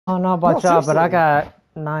I don't know about y'all, but I got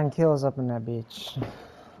 9 kills up in that bitch.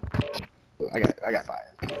 I got 5.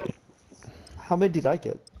 How many did I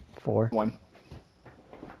get? 4. 1.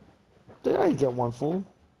 Did I get 1 full?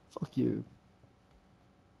 Fuck you.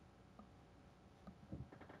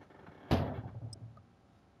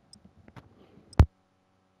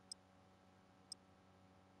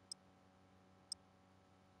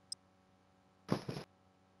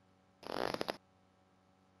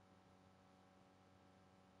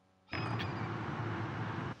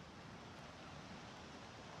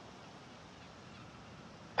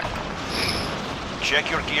 Check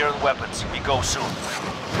your gear and weapons. We go soon.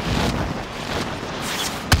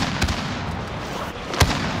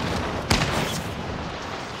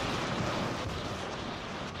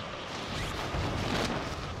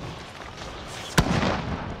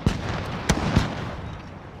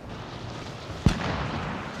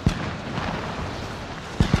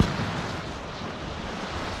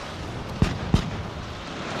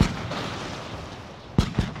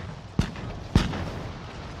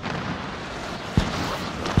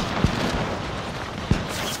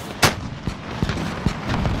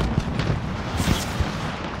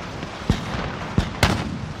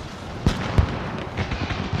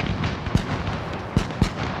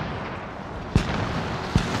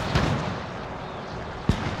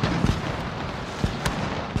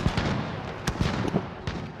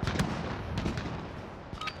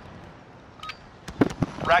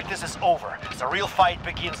 Practice is over. The real fight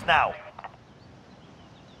begins now.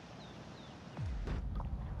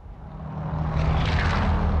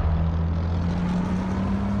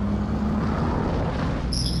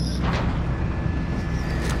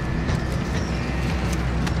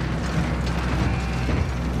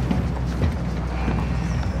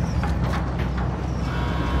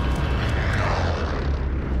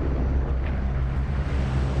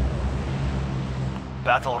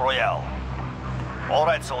 Battle Royale. All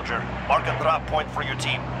right, soldier. Mark a drop point for your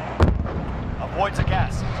team. Avoid the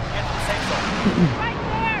gas. Get to the safe zone. Right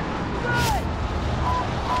there! Good!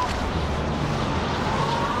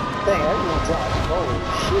 Dang, everyone dropped. Holy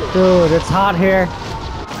shit. Dude, it's hot here.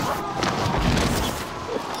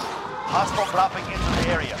 Hostile dropping into the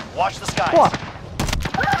area. Watch the skies. What?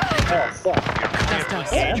 Oh, fuck. You're clear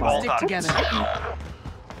to engage all Stick targets. together.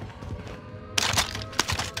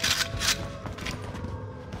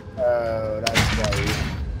 Oh, that's funny.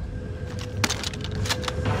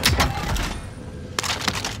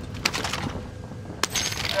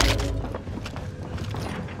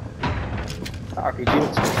 RPG,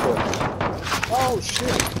 it's cool. Oh,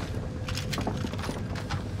 shit.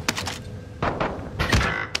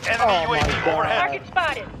 Enemy Oh my UAV God. overhead. Target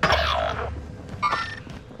spotted.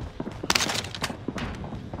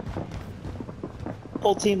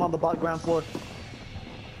 Whole team on the ground floor.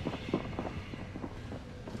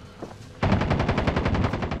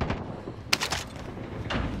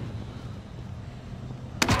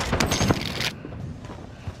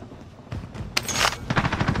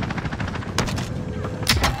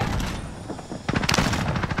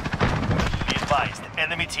 Be advised,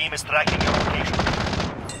 enemy team is tracking your location.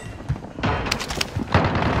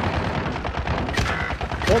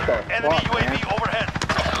 What the Enemy fuck, UAV man? overhead.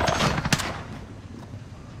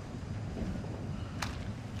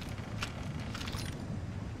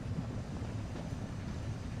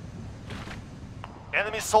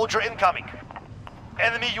 Enemy soldier incoming.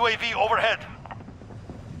 Enemy UAV overhead.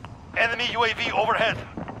 Enemy UAV overhead.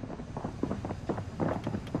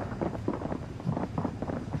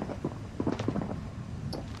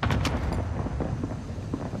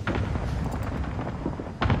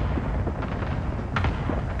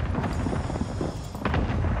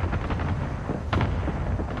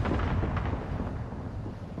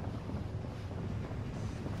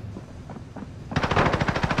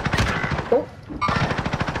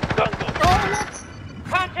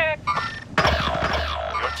 Contact!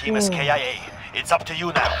 Your team is KIA. It's up to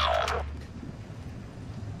you now.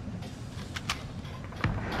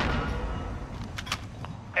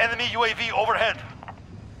 Enemy UAV overhead.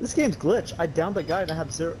 This game's glitch. I downed the guy and I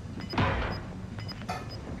have 0.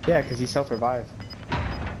 Yeah, because he self-revived.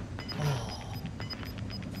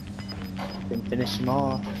 Didn't finish him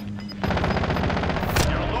off.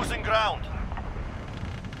 You're losing ground.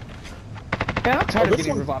 Yeah, I'm tired of this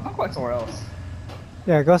getting one- revived. I'm going somewhere else.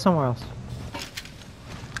 Yeah, go somewhere else.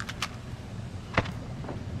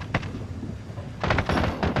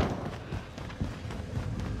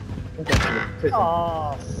 I'm going to the prison.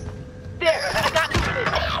 Oh. There! I got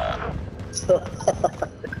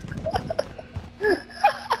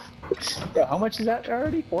Yo, how much is that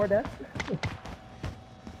already? 4 deaths?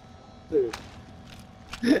 Dude.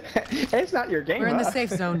 It's not your game. We're in the huh? safe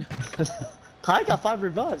zone. I got 5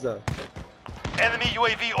 revives though. Enemy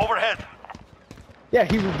UAV overhead. Yeah,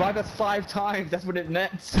 he revived us 5 times. That's what it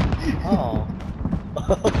meant. Oh.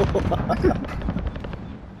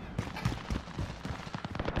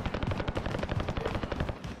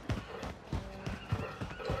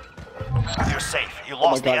 You're safe. You Oh my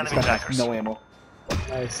lost the god, this enemy guy has trackers. no ammo.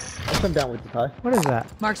 Nice. I'll come down with you, Ty. What is that?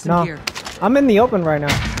 Mark some No. gear. I'm in the open right now.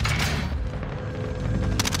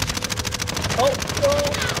 Oh,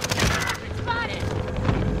 Spotted!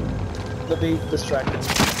 no! Let me distract him.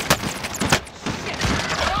 Shit!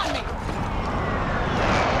 On me!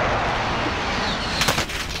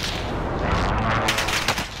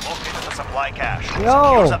 Located the supply cache. Yo.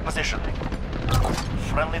 Secure that position.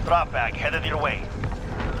 Friendly drop bag headed your way.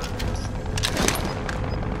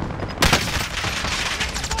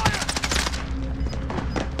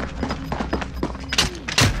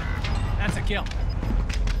 That's a kill.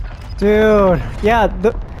 Dude, yeah,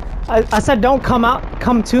 I said don't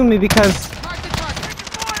come to me because Mark the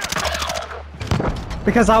target.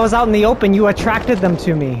 because I was out in the open. You attracted them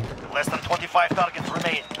to me. Less than 25 targets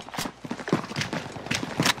remain.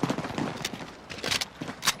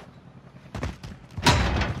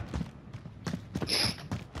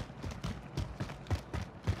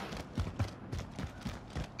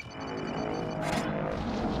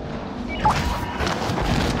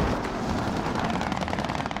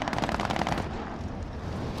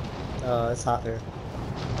 It's hot here.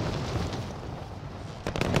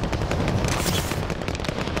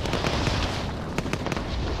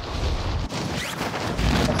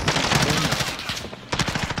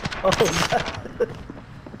 Oh,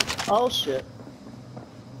 oh shit.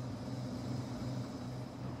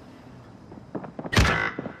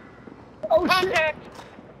 Oh shit! Contact!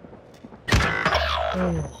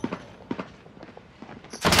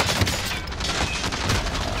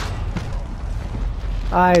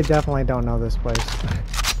 I definitely don't know this place.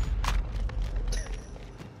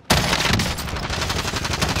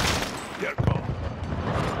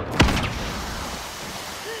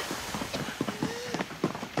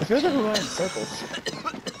 It feels like we're going in circles.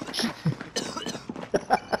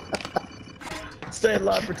 Stay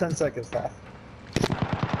alive for 10 seconds, Ty.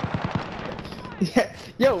 Yeah.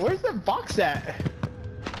 Yo, where's the box at?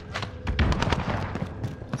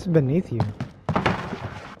 It's beneath you.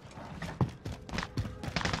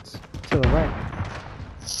 It's to the right.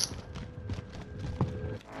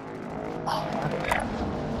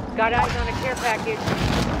 Got eyes on a care package.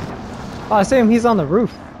 Oh, I see him. He's on the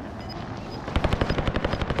roof.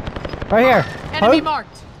 Right here. Enemy Oh.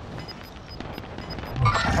 marked.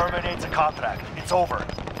 Terminates a contract. It's over.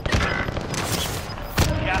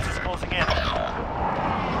 Gas is closing in.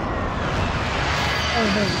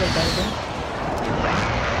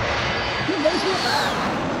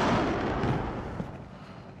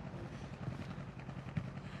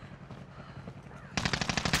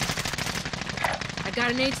 I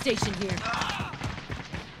got an aid station here.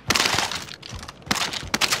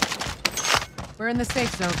 We're in the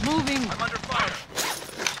safe zone. Moving. I'm under fire.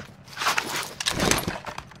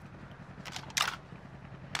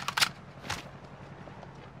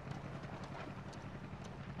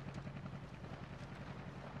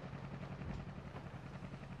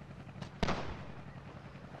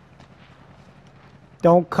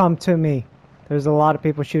 Don't come to me. There's a lot of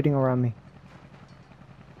people shooting around me.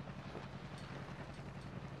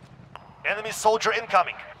 Enemy soldier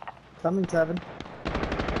incoming. Coming, Tevin.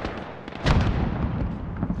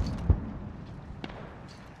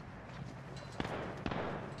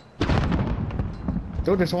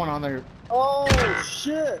 Dude, there's one on there. Oh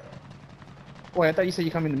shit! Wait, I thought you said you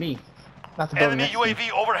coming to me. Not the building Enemy next to me.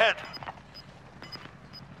 UAV overhead.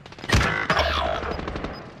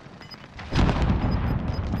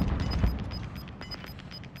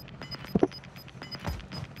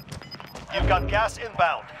 You've got gas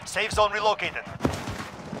inbound. Safe zone relocated.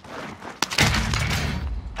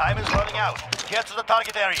 Time is running out. Get to the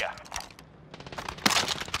target area.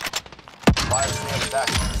 Fire sale is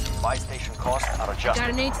active. Buy station costs are adjusted. Got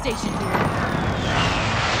an aid station here.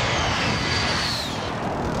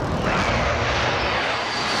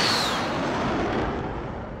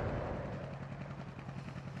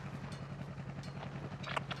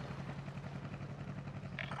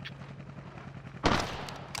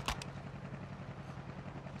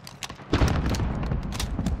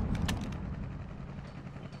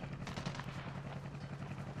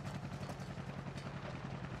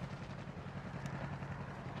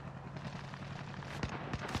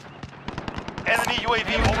 Enemy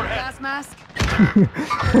UAV overhead. Gas mask.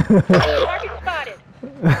 Target spotted.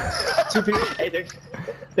 2 people. Hey,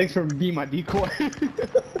 Thanks for being my decoy.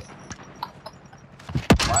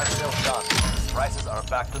 Fire sales done. Prices are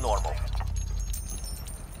back to normal.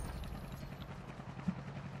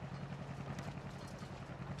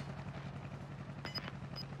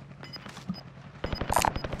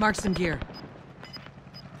 Mark some gear.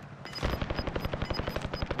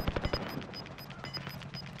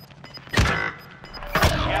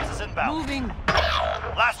 Gas is inbound. Moving.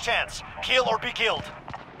 Last chance. Kill or be killed.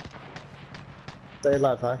 Stay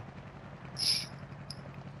alive, huh?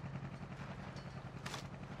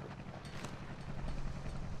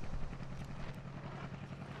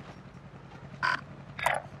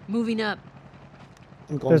 Moving up.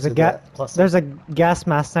 I'm going There's to a that cluster. there's a gas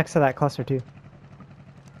mask next to that cluster too.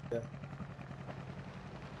 Yeah.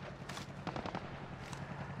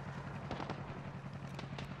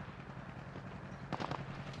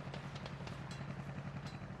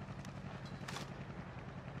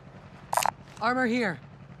 Armor here.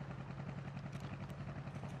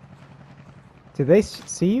 Do they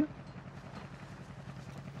see you?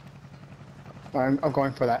 I'm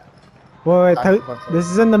going for that. Wait, I'm going for this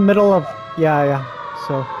is in the middle of yeah.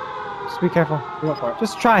 So just be careful. I'm going for it.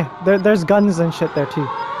 Just try. There's guns and shit there too.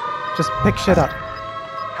 Just pick shit up.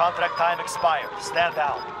 Contract time expired. Stand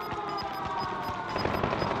down.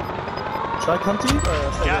 Should I come to you?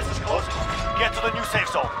 Or stay Gas there? is closing. Get to the new safe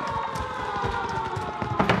zone.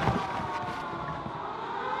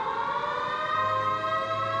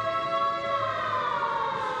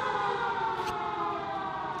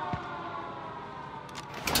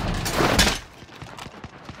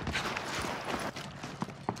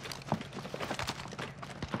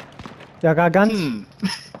 Y'all got guns? I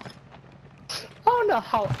don't know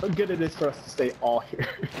how good it is for us to stay all here.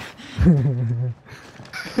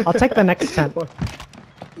 I'll take the next tent.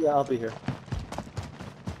 Yeah, I'll be here.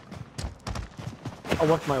 I'll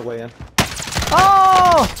work my way in.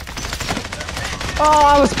 Oh! Oh,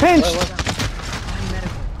 I was pinched.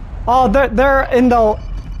 Oh, they're in the.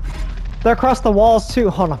 They're across the walls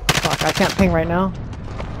too. Hold on. Fuck, I can't ping right now.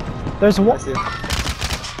 There's I one. see it.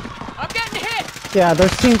 I'm getting hit. Yeah,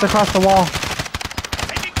 there's teams across the wall.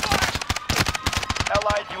 Taking fire.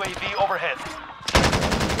 Allied UAV overhead.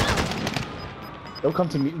 Don't come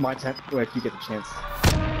to meet my tent if you get the chance.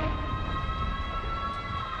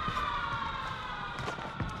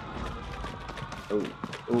 Oh,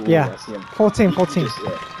 oh, Yeah. I see him. Full team, full team. Just,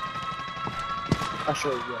 yeah. I'll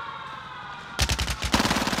show you. Yeah.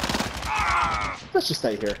 Let's just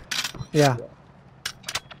stay here. Yeah.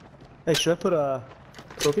 Hey, should I put a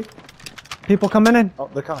trophy? People coming in. Oh,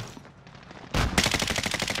 they're coming.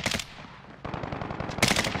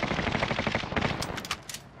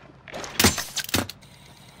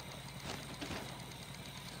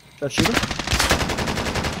 Should I shoot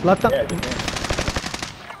him? Let them.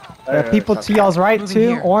 Yeah, People to y'all's right Moving too.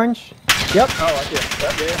 here. Orange. Yep. Oh,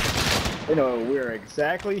 yeah. You know, we're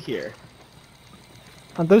exactly here.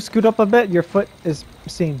 Those scoot up a bit. Your foot is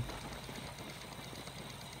seen.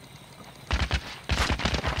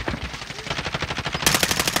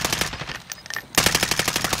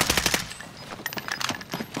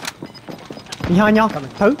 Behind y'all.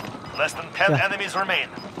 Two. Less than 10 Yeah. enemies remain.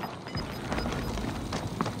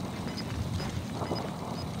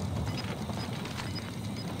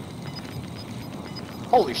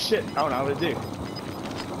 Holy shit, I don't know what to do.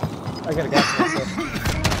 I gotta gas myself.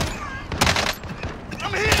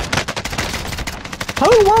 I'm here.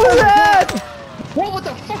 Oh, what was that? Whoa, what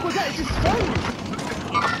the fuck was that? It just froze!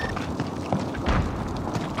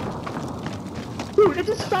 Dude, it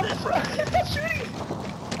just stopped shooting!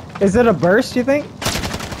 Is it a burst? You think?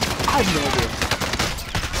 I have no idea.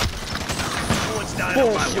 Bullets down in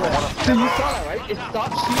Bullshit. Dude, you saw that, right? It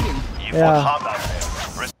stopped shooting. You Yeah. fought hard out there.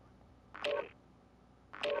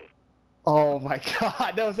 Oh my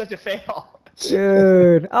god, that was such a fail.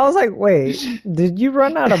 Dude, I was like, wait, did you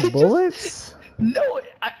run out of bullets? No,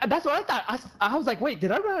 that's what I thought. I was like, wait,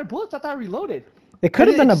 did I run out of bullets? I thought I reloaded. It could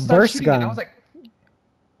have And been a it just started burst shooting, gun. and I was like,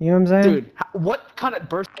 You know what I'm saying? dude, what kind of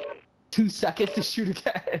burst? 2 seconds to shoot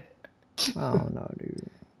again. I don't know, dude.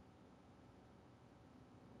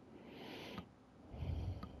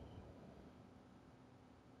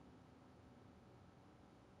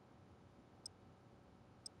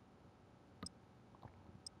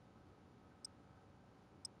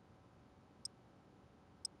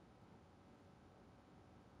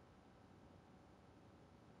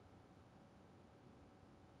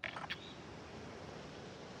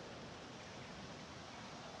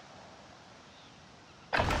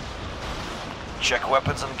 Check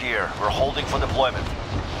weapons and gear. We're holding for deployment.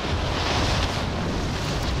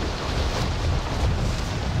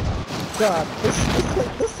 God,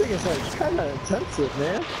 this thing is like kind of intensive,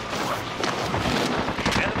 man.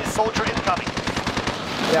 Enemy soldier incoming.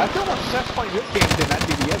 Yeah, I feel more stressful in this game than I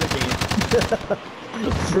do the other game.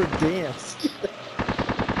 Verdansk.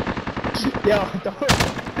 Yo, don't.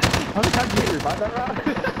 How many times did you revive that round?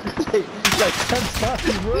 Like 10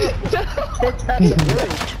 times, bro. Can't catch a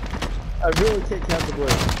break. I really can't catch a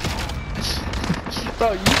break. Bro,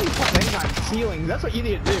 you need to stop landing on ceilings. That's what you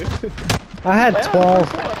need to do. I had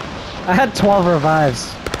 12. I had 12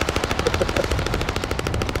 revives.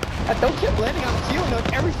 I don't keep landing on the ceiling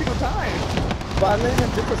like every single time. But I land on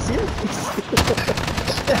different ceilings.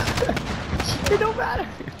 It don't matter.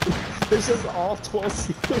 This is all 12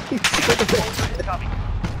 ceilings. Soldier incoming.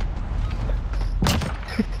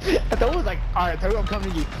 I thought it was like, alright, I thought I'm coming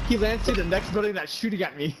to you. He lands to the next building that's shooting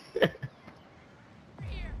at me.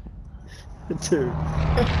 Dude.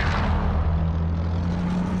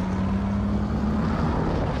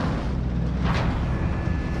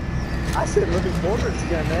 I said living quarters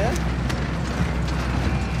again, man.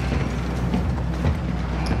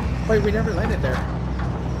 Wait, we never landed there.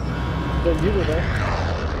 Then you were there.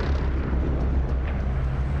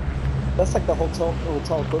 That's like the hotel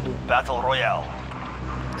equivalent. Battle Royale.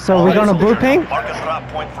 So we gonna blue ping? Mark a drop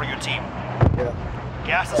point for your team. Yeah.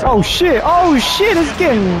 Gas is Oh shit! Oh shit! It's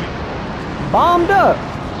getting bombed up.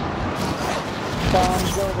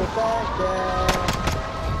 Bombs over Baghdad.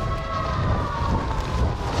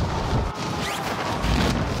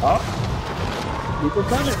 Oh. People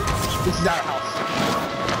coming. This is our house.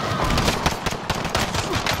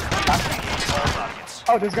 all targets.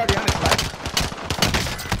 Oh, there's gotta be on his left.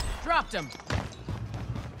 Dropped him.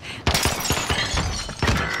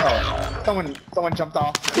 Oh, someone jumped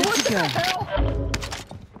off. What the hell?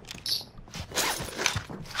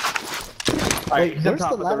 Alright, he's on where's top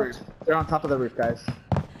the of the ladder? roof. They're on top of the roof, guys.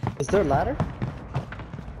 Is there a ladder?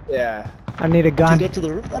 Yeah. I need a Can gun. you get to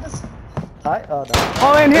the roof, that is? Hi? Oh, no.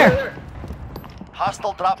 Oh, in here.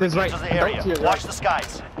 Hostile dropping He's right. into the Don't area. to your Watch right. the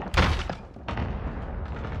skies.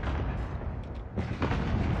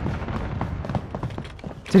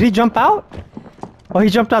 Did he jump out? Oh, he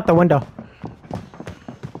jumped out the window.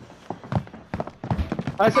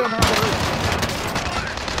 I said on top of the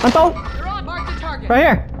roof. Anto, They're on. Mark the target. right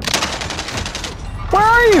here. Where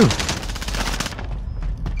are you?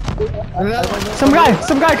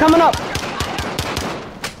 Some guy coming up.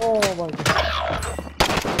 Oh my god.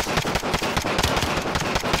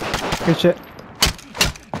 Good shit.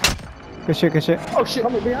 Good shit, good shit. Oh shit.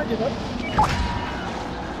 Coming behind you, bud.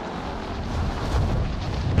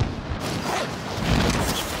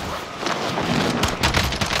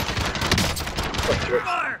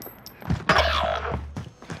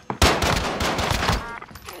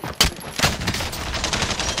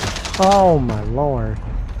 Oh my lord.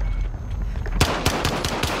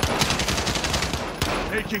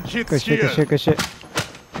 Taking hits Good shit, here. good shit, good shit.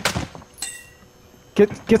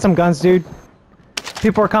 Get some guns, dude.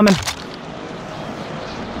 People are coming. Hey,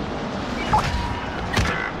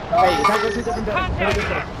 that goes to a different building. Go to this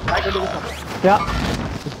one. I go to this one. Yeah.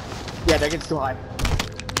 Yeah, that gets too high.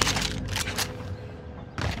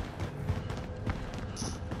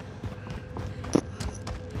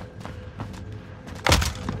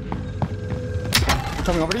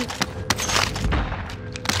 Coming over to you.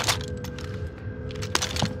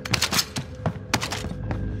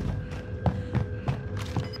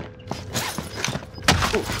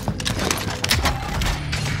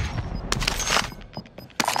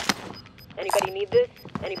 Anybody need this?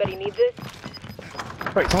 Anybody need this?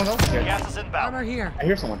 Wait, someone else here. Gas is inbound. Armor here. I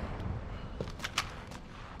hear someone.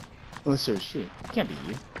 Let's see. Shoot. Can't be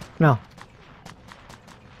you. No.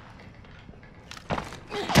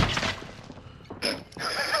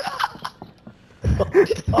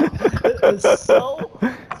 It's so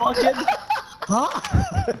fucking hot.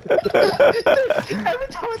 Every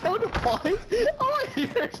time I throw the flies, all I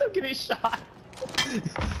hear is I'm getting shot.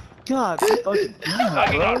 God, fucking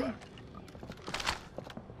damn, bro.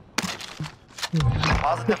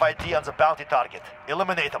 Positive ID on the bounty target.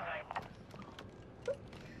 Eliminate them.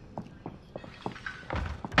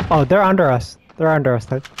 Oh, they're under us. They're under us,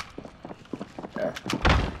 dude. Yeah.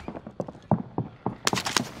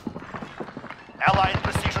 Allied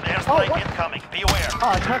precision airstrike incoming. Be aware. Oh,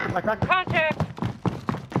 I cracked him. I cracked him. Contact!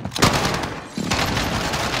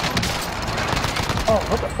 Oh,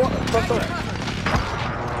 what the fuck? Front door.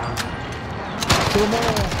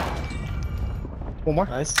 One more.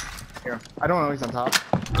 Nice. Here. I don't know he's on top.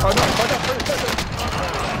 Oh no, fuck up first.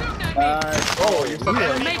 Oh, you're so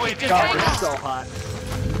good. Make it, God, just we're so hot.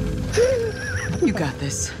 You got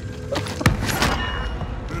this.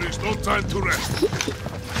 There is no time to rest.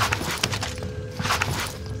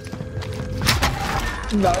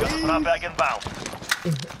 Not back inbound.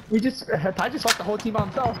 Ty just fucked the whole team by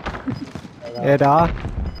himself. Yeah, dog.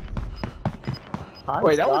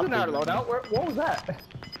 Wait, that wasn't our loadout. What was that?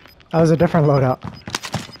 That was a different loadout.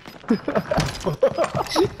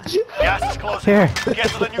 Gas is closing. Here. Get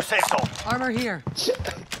to the new safe zone. Armor here.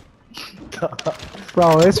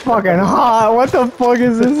 Bro, it's fucking hot. What the fuck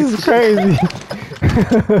is this? This is crazy.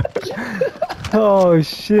 Oh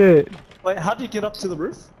shit. Wait, how do you get up to the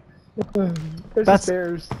roof? There's That's-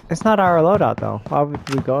 stairs. It's not our loadout though. Why would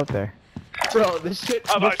we go up there? Bro, this shit.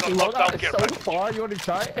 I'm This not- loadout is get so back. far. You want to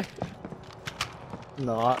try it?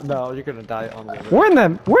 No, you're gonna die on the roof.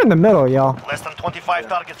 We're in the middle, y'all. Less than 25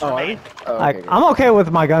 targets are remain. we? Oh, Like okay, I'm okay with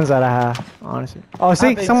my guns that I have, honestly. Oh,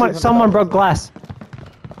 see, think someone broke glass.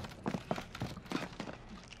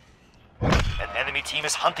 An enemy team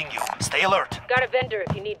is hunting you. Stay alert. Got a vendor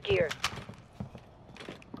if you need gear.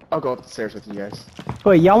 I'll go up the stairs with you guys.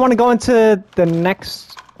 Wait, y'all want to go into the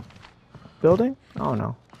next building? Oh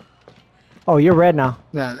no. Oh, you're red now.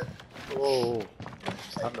 Nah. Whoa.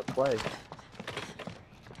 It's time to play.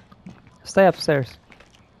 Stay upstairs.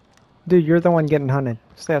 Dude, you're the one getting hunted.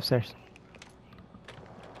 Stay upstairs.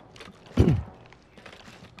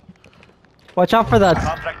 Watch out for the.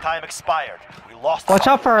 Contract time expired. We lost. Watch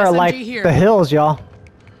out for SMG like here. the hills, y'all.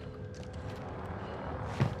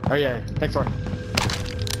 Oh yeah. Next door.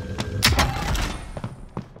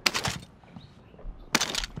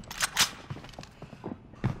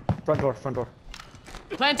 Front door.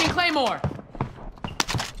 Planting Claymore.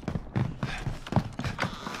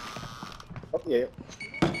 Oh yeah.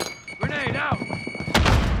 Grenade out.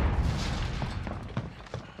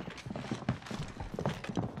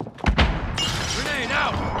 Grenade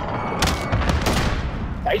out.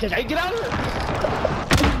 Hey, get out of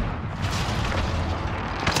here!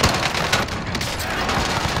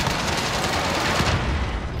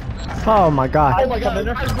 Oh my god. Oh my god!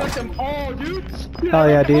 I wrecked them all, dude. Hell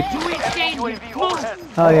yeah, dude. UAV overhead.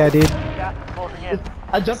 Hell yeah, dude. Gas is closing in.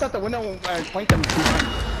 I jumped out the window and I flanked them 2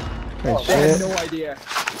 times. Good I had shit. no idea.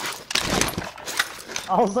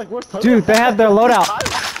 I was like, where's Tevin? Dude, they had their loadout.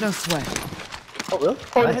 No sweat. Oh, really?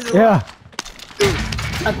 Oh, they had their- Yeah.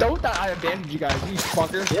 I thought that I abandoned you guys, you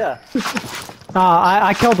fucker. Yeah.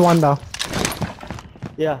 I killed one though.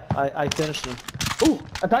 Yeah, I finished him. Ooh,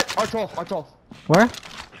 attack R12, R12. Where?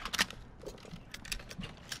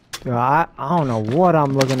 Dude, I don't know what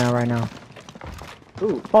I'm looking at right now.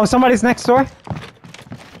 Ooh, Oh, somebody's next door?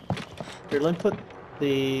 here, let me put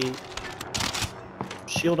the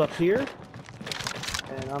shield up here.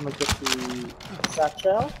 And I'm gonna get the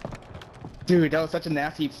satchel. Dude, that was such a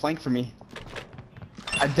nasty flank for me.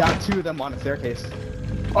 I downed 2 of them on the staircase.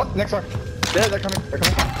 Oh, next door. There, they're coming. They're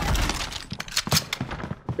coming.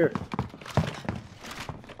 Here.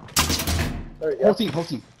 There you Whole go. team, whole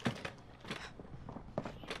team.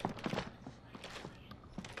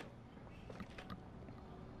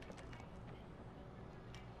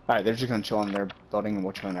 Alright, they're just gonna chill on their building and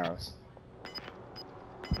watch my arrows.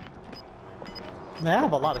 Man, I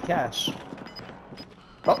have a lot of cash.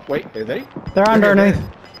 Oh, wait, is they? They're underneath.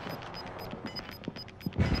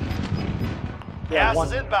 Yeah, Gas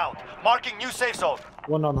is inbound. Marking new safe zone.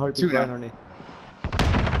 one on Heartbeat 2 right now. underneath.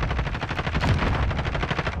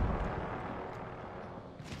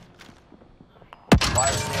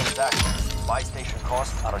 Fire sale is active. Buy station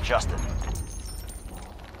costs are adjusted.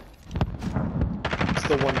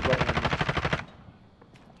 Still one right underneath.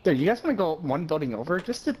 Dude, you guys wanna go one building over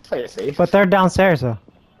just to play it safe? But they're downstairs though.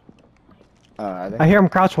 are they? I hear them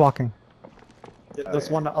crouch walking. Yeah, there's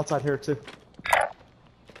one outside here too.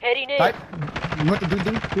 Heading in. Type. You want the doom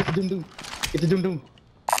doom? Here's the doom doom. Get the doom doom.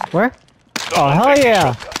 Where? Oh hell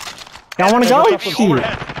yeah! Y'all wanna go? UAV Shit.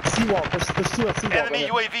 overhead. Seawall, there's 2 at seawall. Enemy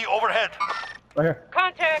UAV overhead. Right here.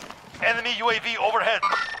 Contact. Enemy UAV overhead.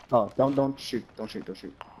 Oh, don't shoot. Don't shoot. Don't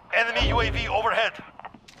shoot. Enemy UAV overhead.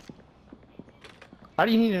 How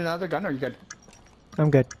do you need another gun? Or are you good? I'm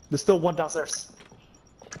good. There's still one downstairs.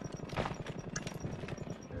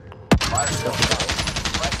 Fire sale is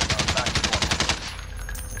active. Prices are back to normal.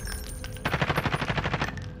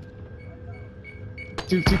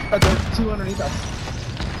 There's 2 underneath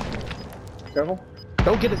us. Careful.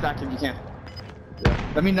 Don't get us back if you can.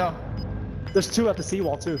 Yeah. Let me know. There's 2 at the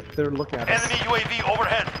seawall too. They're looking at us. Enemy UAV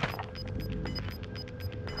overhead.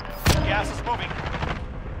 Gas is moving.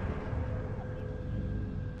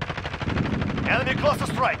 Enemy cluster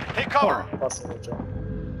strike. Take cover. Busting the jump.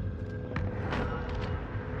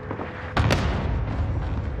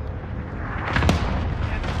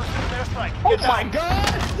 Enemy precision airstrike. Oh Get my down.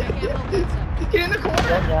 god! Get in the corner!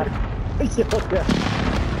 Yeah.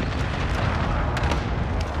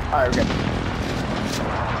 Alright, we're good.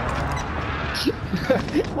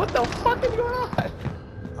 What the fuck is going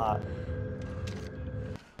on?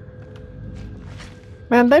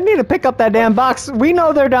 Man, they need to pick up that damn box. We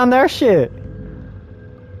know they're down there. Shit.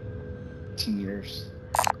 2 meters.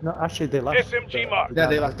 No, actually they left. SMG mark. Yeah,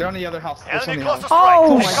 they left. They're on the other house. They're Enemy on the close to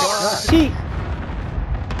house. strike. Oh,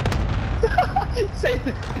 my God. shit. Say it.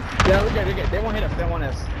 Yeah, we're good. We're good. They won't hit us. They won't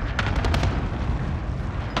hit us.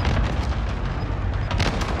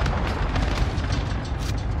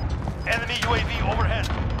 Enemy UAV overhead.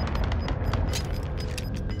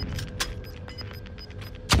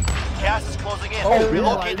 Gas is closing in.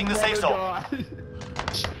 Relocating the safe zone.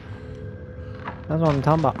 That's what I'm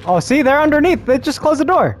talking about. Oh, see, they're underneath. They just closed the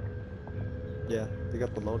door. Yeah, they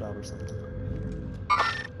got the loadout or something.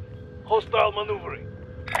 Hostile maneuvering.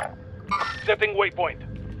 Setting waypoint.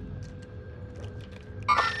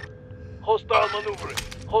 Hostile maneuvering.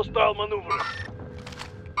 Hostile maneuvering.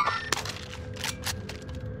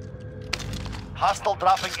 Hostile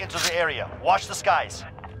dropping into the area. Watch the skies.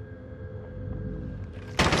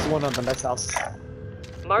 There's one on the next house.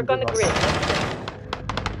 Mark on the grid.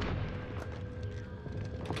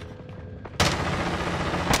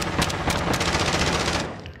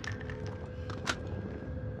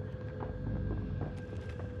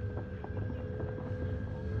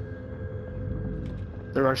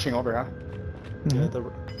 They're rushing over, huh? Yeah, the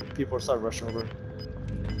people start rushing over.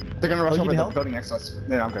 They're gonna rush you over need the help? building next to us.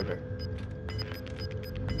 No, I'm good.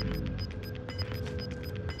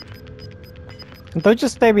 Don't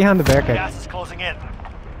just stay behind the barricade. Gas is closing in.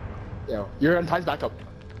 Yo, you're on Ty's backup.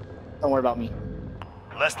 Don't worry about me.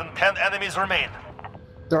 Less than 10 enemies remain.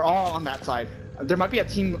 They're all on that side. There might be a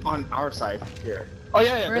team on our side here. Oh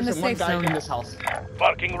yeah, We're in there's the one safe guy zone. in this house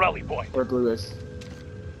Marking rally point. where blue is.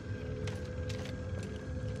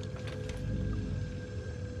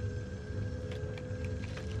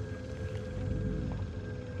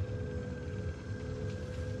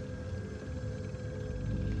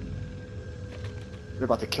 They're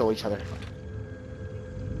about to kill each other.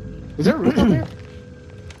 Is there a roof up there?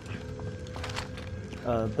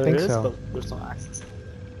 There Think is, so. but there's no access.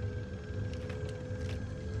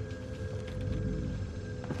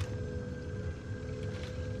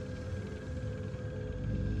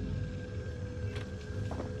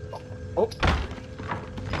 Oh,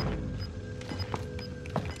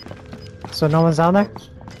 So no one's down there?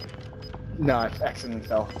 no, I accidentally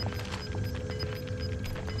fell.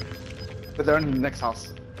 But they're in the next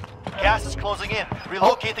house. Gas is closing in.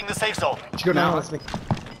 Relocating the safe zone. Did you go now? let's make.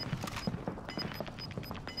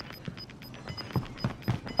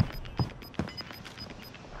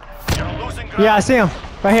 You're losing ground. Yeah, I see him.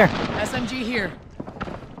 Right here. SMG here.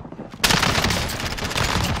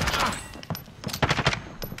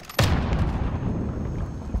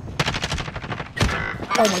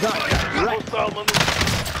 Oh my god! Hostile maneuvering.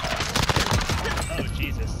 Oh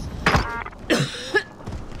Jesus.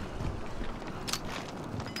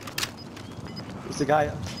 There's a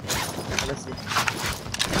guy. Let's see.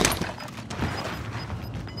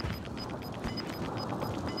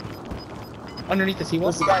 Underneath the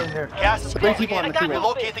seawall? There's a guy in there. Gas is Three closing people in. on the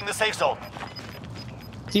seawall. Relocating the safe zone.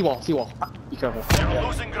 Seawall, seawall. Be careful. You're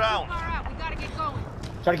losing ground. Far out. We gotta get going.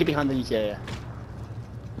 Try to get behind these, yeah.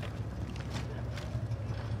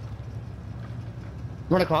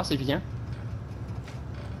 Run across if you can.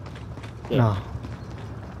 No.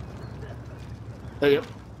 There you go.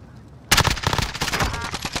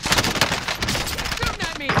 Shooting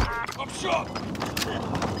at me. I'm shot.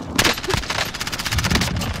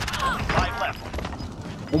 5 left.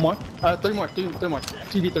 One more. Three more. Three more.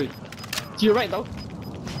 2v3. To your right, though.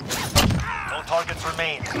 No targets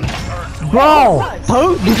remain. Bro!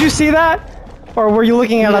 Poe, did you see that? Or were you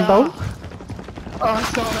looking at a boat? Oh, I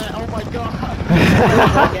saw that. Oh my god.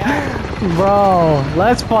 Bro,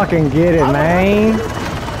 let's fucking get it, man.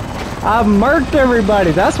 I murked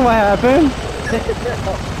everybody. That's what happened.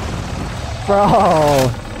 Bro.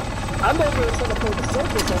 I'm over there trying to pull the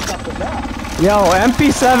surface on top of that. Yo,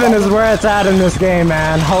 MP7 is where it's at in this game,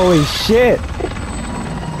 man. Holy shit.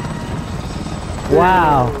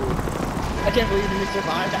 Wow. I can't believe you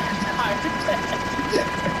survived that entire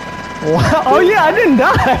Wow. Oh yeah, I didn't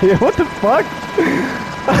die. What the fuck?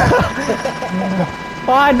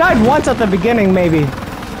 Well, I died once at the beginning, maybe.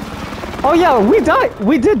 Oh yeah, we died.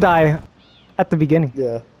 We did die at the beginning.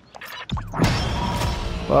 Yeah.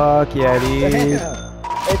 Fuck yeah, dude.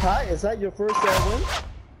 Hey Ty, is that your first win?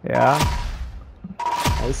 Yeah.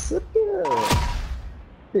 I sit there.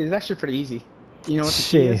 It's actually pretty easy. You know what the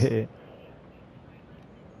key is? Shit.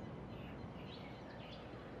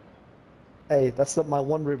 Hey, that's not my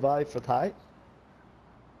one revive for Ty.